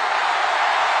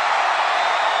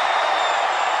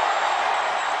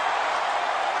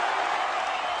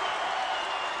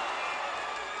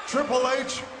 Triple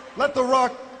H, let The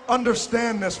Rock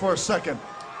understand this for a second.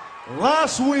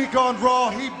 Last week on Raw,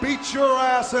 he beat your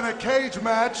ass in a cage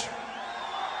match.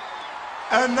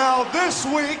 And now this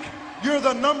week, you're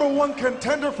the #1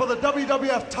 contender for the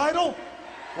WWF title?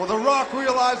 Well, The Rock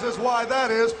realizes why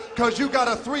that is, because you got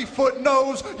a 3-foot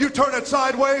nose, you turn it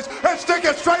sideways, and stick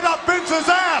it straight up Vince's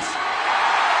ass!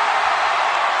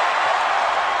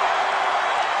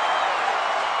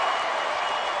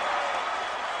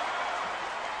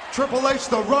 Triple H,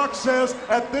 The Rock says,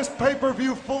 at this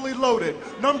pay-per-view fully loaded,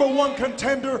 #1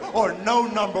 contender or no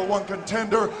 #1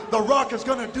 contender, The Rock is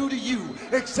gonna do to you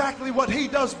exactly what he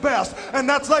does best, and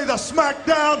that's lay the smack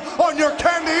down on your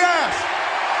candy ass!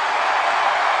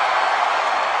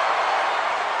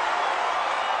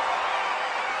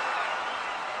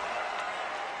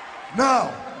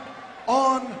 Now,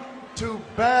 on to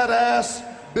badass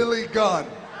Billy Gunn.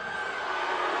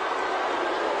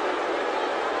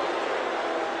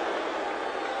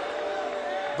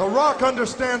 The Rock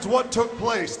understands what took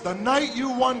place. The night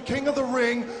you won King of the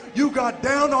Ring, you got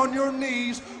down on your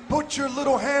knees, put your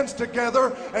little hands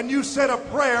together, and you said a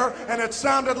prayer, and it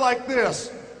sounded like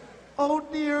this. Oh,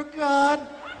 dear God.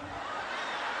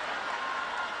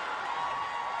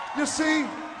 You see,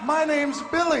 my name's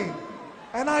Billy,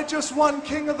 and I just won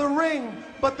King of the Ring,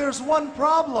 but there's one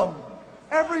problem.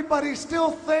 Everybody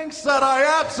still thinks that I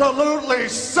absolutely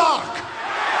suck.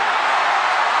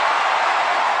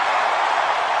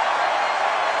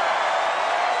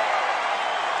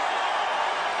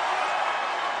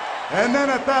 And then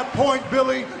at that point,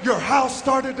 Billy, your house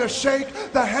started to shake,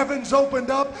 the heavens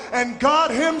opened up, and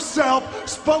God himself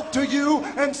spoke to you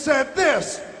and said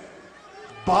this.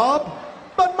 Bob?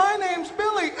 But my name's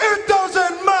Billy. It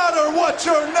doesn't matter what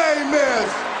your name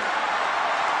is.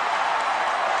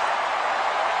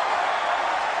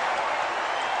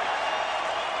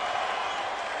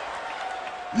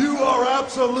 You are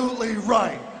absolutely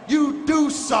right. You do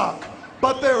suck.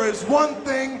 But there is one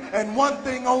thing and one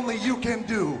thing only you can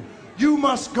do. You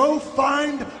must go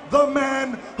find the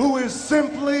man who is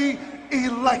simply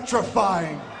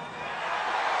electrifying.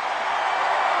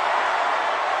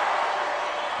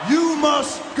 You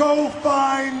must go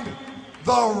find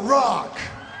The Rock.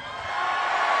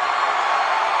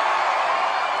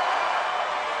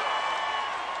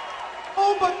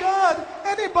 Oh my God,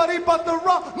 anybody but The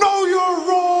Rock. Know your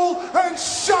role and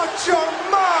shut your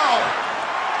mouth.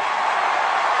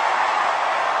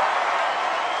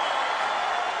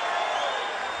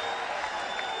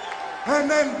 And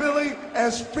then, Billy,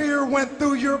 as fear went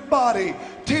through your body,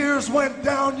 tears went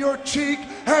down your cheek,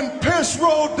 and piss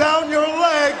rolled down your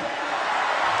leg,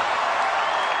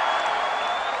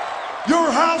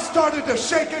 your house started to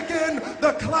shake again,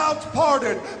 the clouds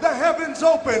parted, the heavens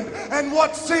opened, and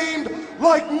what seemed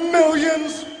like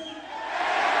millions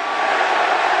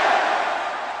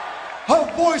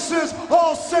of voices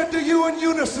all said to you in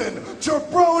unison,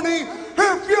 "Jabroni,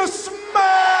 if you smell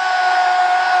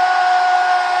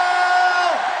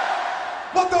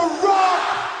what The Rock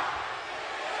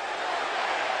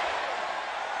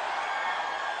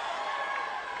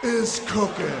is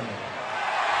cooking."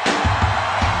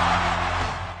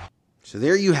 So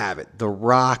there you have it. The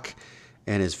Rock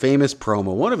and his famous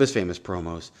promo, one of his famous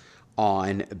promos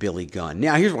on Billy Gunn.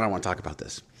 Now, here's what I want to talk about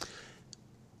this.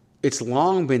 It's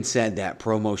long been said that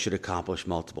promos should accomplish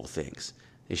multiple things.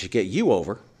 They should get you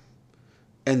over,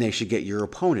 and they should get your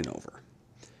opponent over.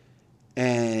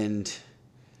 And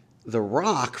The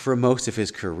Rock, for most of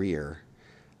his career,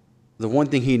 the one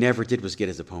thing he never did was get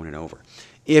his opponent over.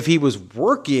 If he was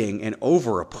working an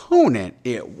over opponent,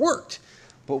 it worked.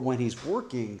 But when he's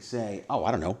working, say,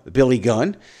 Billy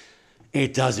Gunn,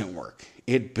 it doesn't work.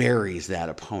 It buries that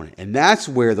opponent. And that's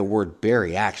where the word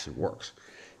bury actually works.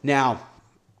 Now,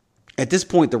 at this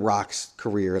point, The Rock's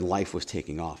career and life was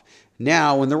taking off.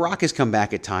 Now, when The Rock has come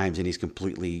back at times and he's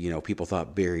completely, people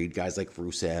thought buried, guys like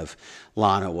Rusev,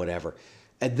 Lana, whatever.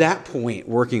 At that point,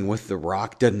 working with The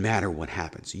Rock doesn't matter what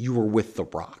happens. You were with The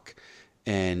Rock.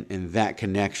 And that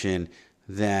connection,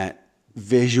 that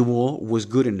visual was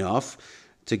good enough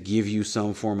to give you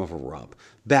some form of a rub.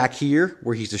 Back here,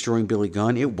 where he's destroying Billy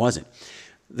Gunn, it wasn't.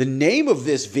 The name of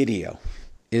this video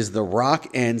is The Rock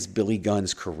Ends Billy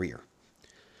Gunn's Career.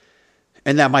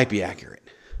 And that might be accurate,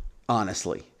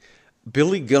 honestly.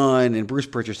 Billy Gunn, and Bruce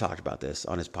Pritchard talked about this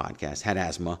on his podcast, had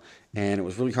asthma, and it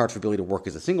was really hard for Billy to work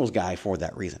as a singles guy for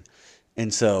that reason.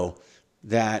 And so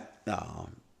that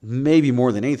maybe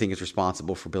more than anything is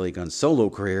responsible for Billy Gunn's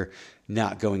solo career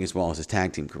not going as well as his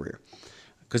tag team career,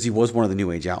 because he was one of the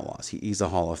New Age Outlaws. He's a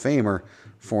Hall of Famer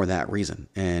for that reason,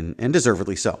 and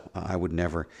deservedly so. I would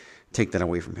never take that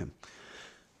away from him.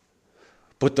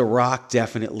 But The Rock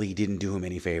definitely didn't do him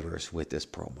any favors with this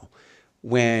promo.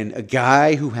 When a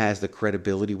guy who has the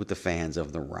credibility with the fans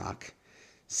of The Rock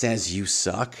says you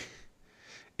suck,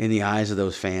 in the eyes of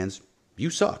those fans,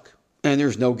 you suck. And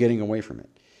there's no getting away from it.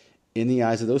 In the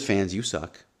eyes of those fans, you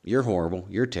suck. You're horrible.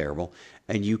 You're terrible.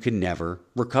 And you can never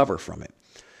recover from it.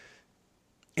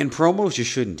 And promos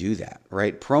just shouldn't do that,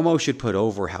 right? Promos should put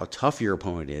over how tough your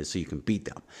opponent is so you can beat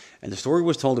them. And the story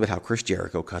was told about how Chris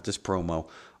Jericho cut this promo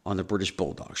on the British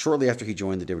Bulldog. Shortly after he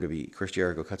joined the WWE, Chris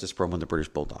Jericho cuts this promo on the British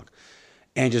Bulldog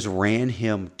and just ran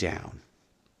him down.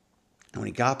 And when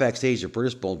he got backstage, the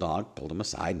British Bulldog pulled him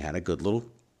aside and had a good little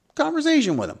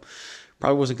conversation with him.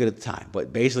 Probably wasn't good at the time,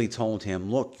 but basically told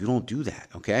him, look, you don't do that,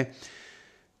 okay?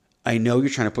 I know you're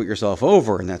trying to put yourself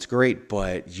over, and that's great,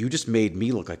 but you just made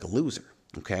me look like a loser,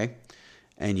 okay?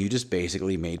 And you just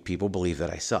basically made people believe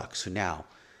that I suck. So now,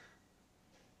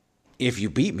 if you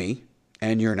beat me,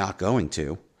 and you're not going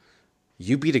to,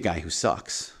 you beat a guy who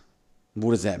sucks.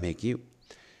 What does that make you?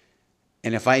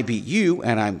 And if I beat you,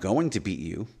 and I'm going to beat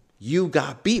you, you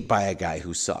got beat by a guy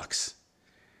who sucks.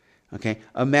 Okay?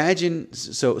 Imagine,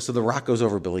 so The Rock goes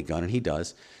over Billy Gunn, and he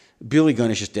does. Billy Gunn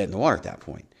is just dead in the water at that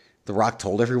point. The Rock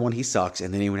told everyone he sucks,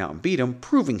 and then he went out and beat him,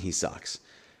 proving he sucks.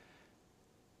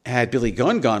 Had Billy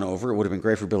Gunn gone over, it would have been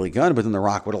great for Billy Gunn, but then The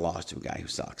Rock would have lost to a guy who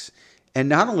sucks. And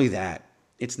not only that,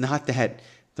 it's not that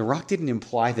The Rock didn't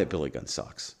imply that Billy Gunn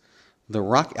sucks. The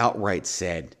Rock outright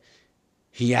said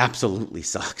he absolutely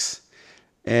sucks.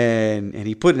 And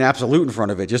he put an absolute in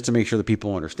front of it just to make sure that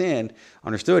people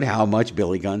understood how much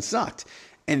Billy Gunn sucked.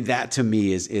 And that, to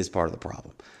me, is part of the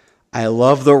problem. I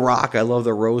love The Rock. I love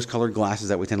the rose-colored glasses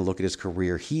that we tend to look at his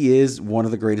career. He is one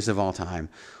of the greatest of all time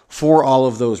for all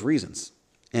of those reasons.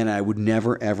 And I would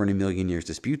never, ever in a million years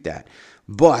dispute that.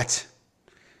 But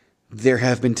there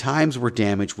have been times where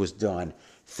damage was done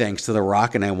thanks to The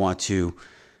Rock, and I want to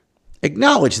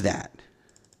acknowledge that.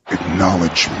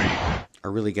 Acknowledge me. I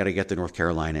really got to get the North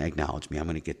Carolina acknowledge me. I'm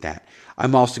going to get that.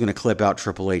 I'm also going to clip out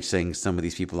Triple H saying some of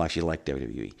these people actually like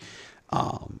WWE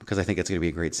because I think it's going to be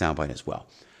a great soundbite as well.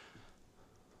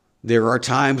 There are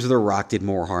times where The Rock did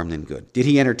more harm than good. Did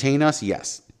he entertain us?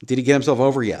 Yes. Did he get himself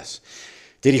over? Yes.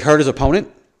 Did he hurt his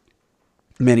opponent?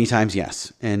 Many times,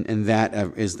 yes. And that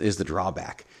is the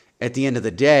drawback. At the end of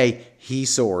the day, he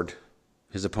soared.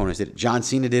 His opponents did it. John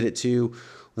Cena did it too.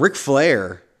 Ric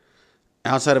Flair,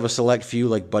 outside of a select few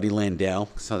like Buddy Landell,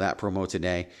 saw that promo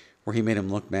today where he made him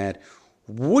look bad,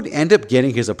 would end up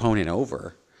getting his opponent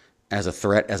over as a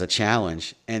threat, as a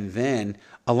challenge, and then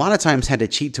a lot of times had to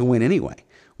cheat to win anyway,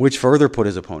 which further put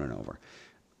his opponent over.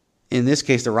 In this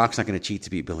case, The Rock's not going to cheat to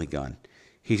beat Billy Gunn.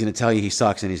 He's going to tell you he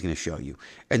sucks, and he's going to show you.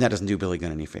 And that doesn't do Billy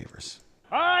Gunn any favors.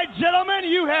 All right, gentlemen,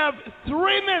 you have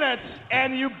 3 minutes,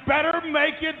 and you better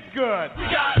make it good. We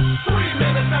got 3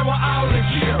 minutes and we're out of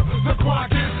here. The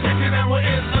clock is ticking and we're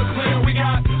in the clear. We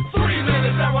got 3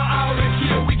 minutes and we're out of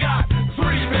here. We got 3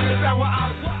 minutes and we're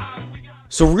out.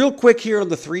 So real quick here on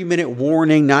the 3-minute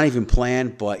warning, not even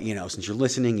planned, but, since you're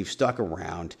listening, you've stuck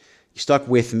around. You stuck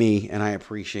with me, and I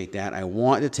appreciate that. I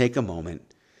want to take a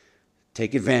moment,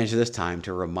 take advantage of this time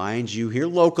to remind you here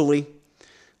locally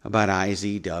about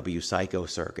IZW Psycho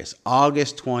Circus.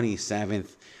 August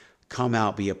 27th, come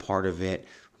out, be a part of it.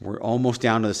 We're almost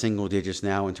down to the single digits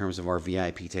now in terms of our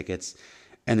VIP tickets,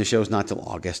 and the show's not till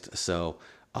August, so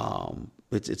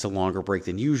it's a longer break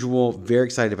than usual. Very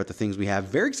excited about the things we have.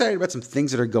 Very excited about some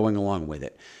things that are going along with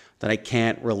it that I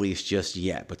can't release just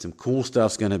yet, but some cool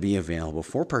stuff's going to be available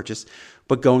for purchase,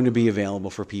 but going to be available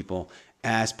for people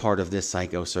as part of this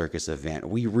Psycho Circus event.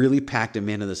 We really packed them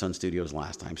into the Sun Studios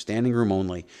last time, standing room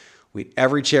only.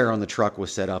 Every chair on the truck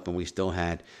was set up, and we still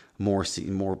had more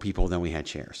people than we had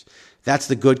chairs. That's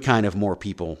the good kind of more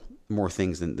people, more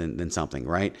things than something,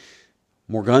 right?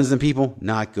 More guns than people,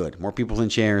 not good. More people than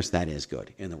chairs, that is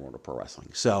good in the world of pro wrestling.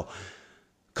 So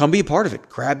come be a part of it.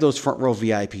 Grab those front row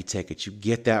VIP tickets. You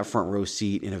get that front row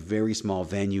seat in a very small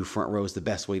venue. Front row is the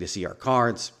best way to see our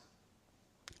cards.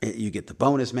 You get the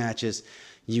bonus matches.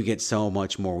 You get so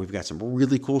much more. We've got some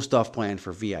really cool stuff planned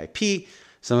for VIP.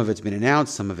 Some of it's been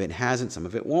announced. Some of it hasn't. Some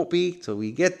of it won't be. So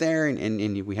we get there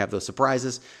and we have those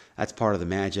surprises. That's part of the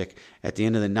magic. At the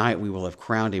end of the night, we will have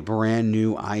crowned a brand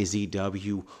new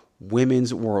IZW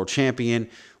Women's World Champion.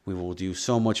 We will do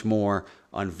so much more,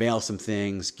 unveil some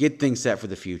things, get things set for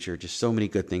the future. Just so many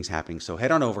good things happening. So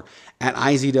head on over at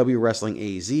IZW Wrestling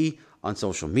AZ on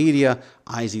social media,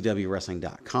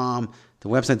 IZWWrestling.com. The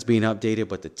website's being updated,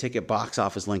 but the ticket box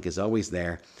office link is always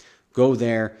there. Go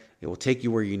there. It will take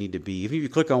you where you need to be. If you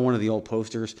click on one of the old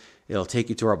posters, it'll take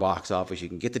you to our box office. You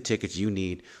can get the tickets you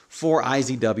need for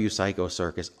IZW Psycho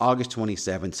Circus, August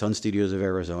 27th, Sun Studios of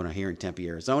Arizona, here in Tempe,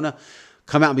 Arizona.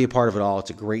 Come out and be a part of it all.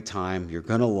 It's a great time. You're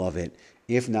going to love it.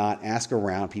 If not, ask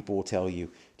around. People will tell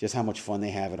you just how much fun they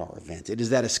have at our event. It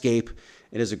is that escape.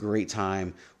 It is a great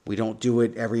time. We don't do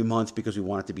it every month because we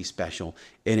want it to be special,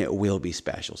 and it will be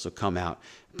special. So come out,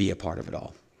 be a part of it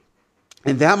all.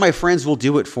 And that, my friends, will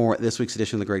do it for this week's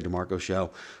edition of the Greg DeMarco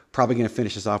Show. Probably going to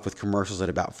finish this off with commercials at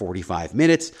about 45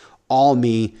 minutes. All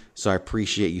me, so I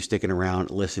appreciate you sticking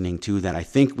around, listening to that. I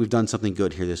think we've done something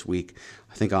good here this week.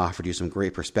 I think I offered you some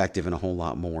great perspective and a whole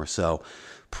lot more. So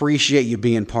appreciate you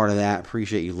being part of that.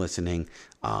 Appreciate you listening.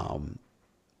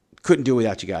 Couldn't do it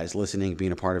without you guys listening,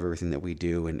 being a part of everything that we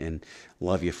do, and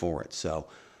love you for it. So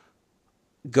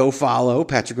go follow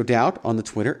Patrick O'Dowd on the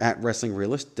Twitter at Wrestling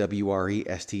Realist, WRESTLNG,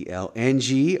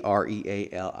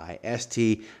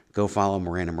 Go follow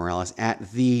Miranda Morales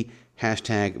at the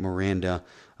hashtag Miranda.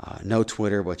 No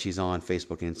Twitter, but she's on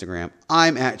Facebook and Instagram.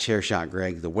 I'm at Chairshot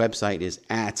Greg. The website is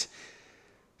at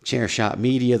Chairshot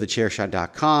Media,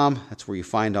 thechairshot.com. That's where you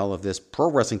find all of this.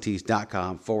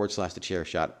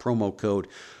 ProWrestlingTees.com/thechairshot. Promo code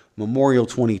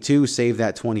Memorial22. Save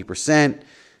that 20%.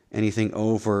 Anything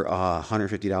over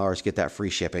 $150, get that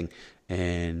free shipping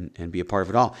and be a part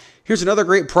of it all. Here's another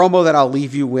great promo that I'll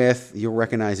leave you with. You'll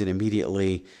recognize it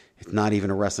immediately. It's not even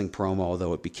a wrestling promo,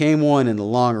 although it became one in the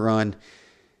long run.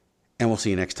 And we'll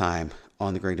see you next time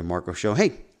on the Greg DeMarco Show.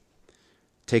 Hey,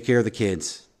 take care of the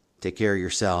kids. Take care of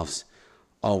yourselves.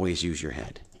 Always use your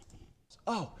head.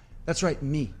 Oh, that's right,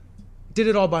 me. Did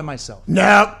it all by myself.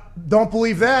 No, don't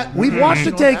believe that. We've watched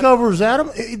the takeovers,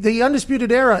 Adam. The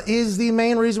Undisputed Era is the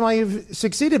main reason why you've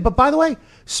succeeded. But by the way,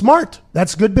 smart.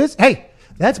 That's good business. Hey,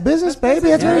 That's business, baby.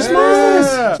 That's very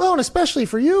smart. Well, and especially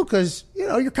for you, because,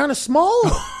 you're kind of small.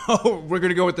 Oh, we're going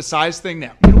to go with the size thing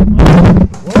now.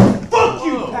 Fuck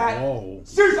you, Pat.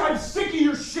 Seriously, I'm sick of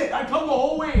your shit. I come the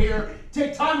whole way here,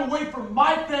 take time away from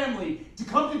my family to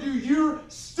come to do your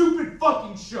stupid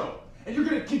fucking show. And you're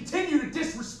going to continue to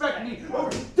disrespect me.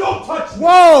 Don't touch me.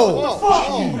 Whoa.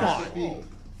 Fuck you.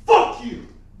 Fuck you.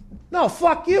 No,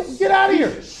 fuck you. Get out of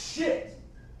here. Shit.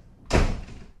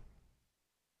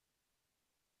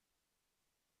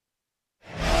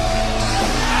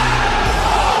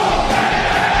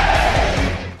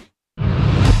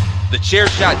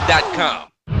 TheChairShot.com.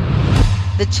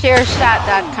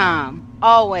 TheChairShot.com.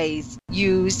 Always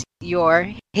use your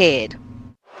head.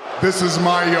 This is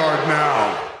my yard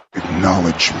now.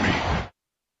 Acknowledge me.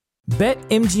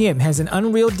 BetMGM has an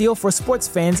unreal deal for sports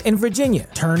fans in Virginia.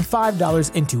 Turn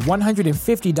 $5 into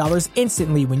 $150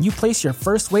 instantly when you place your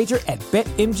first wager at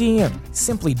BetMGM.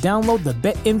 Simply download the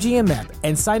BetMGM app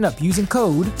and sign up using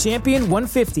code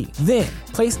Champion150. Then,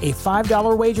 place a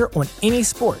 $5 wager on any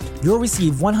sport. You'll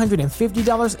receive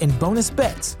 $150 in bonus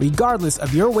bets, regardless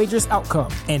of your wager's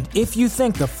outcome. And if you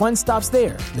think the fun stops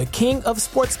there, the king of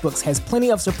sportsbooks has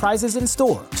plenty of surprises in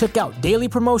store. Check out daily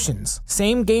promotions,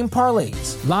 same-game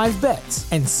parlays, live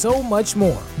bets, and so much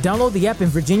more. Download the app in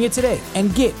Virginia today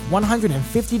and get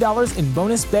 $150 in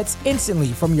bonus bets instantly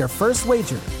from your first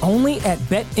wager. Only at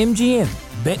BetMGM.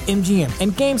 BetMGM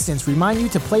and GameSense remind you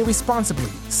to play responsibly.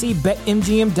 See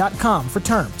BetMGM.com for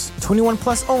terms. 21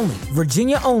 plus only.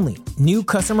 Virginia only. New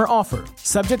customer offer.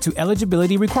 Subject to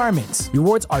eligibility requirements.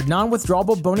 Rewards are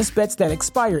non-withdrawable bonus bets that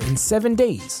expire in 7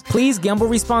 days. Please gamble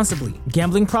responsibly.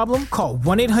 Gambling problem? Call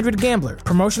 1-800-GAMBLER.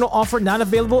 Promotional offer not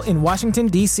available in Washington,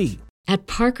 D.C. At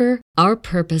Parker, our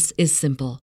purpose is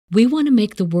simple. We want to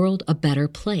make the world a better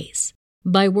place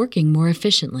by working more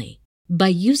efficiently, by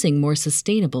using more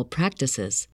sustainable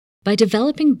practices, by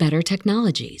developing better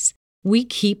technologies. We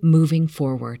keep moving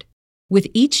forward. With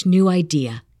each new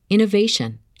idea,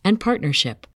 innovation, and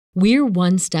partnership, we're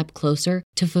one step closer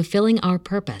to fulfilling our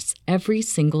purpose every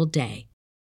single day.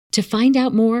 To find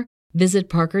out more, visit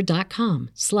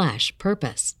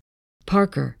parker.com/purpose.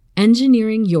 Parker,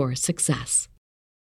 engineering your success.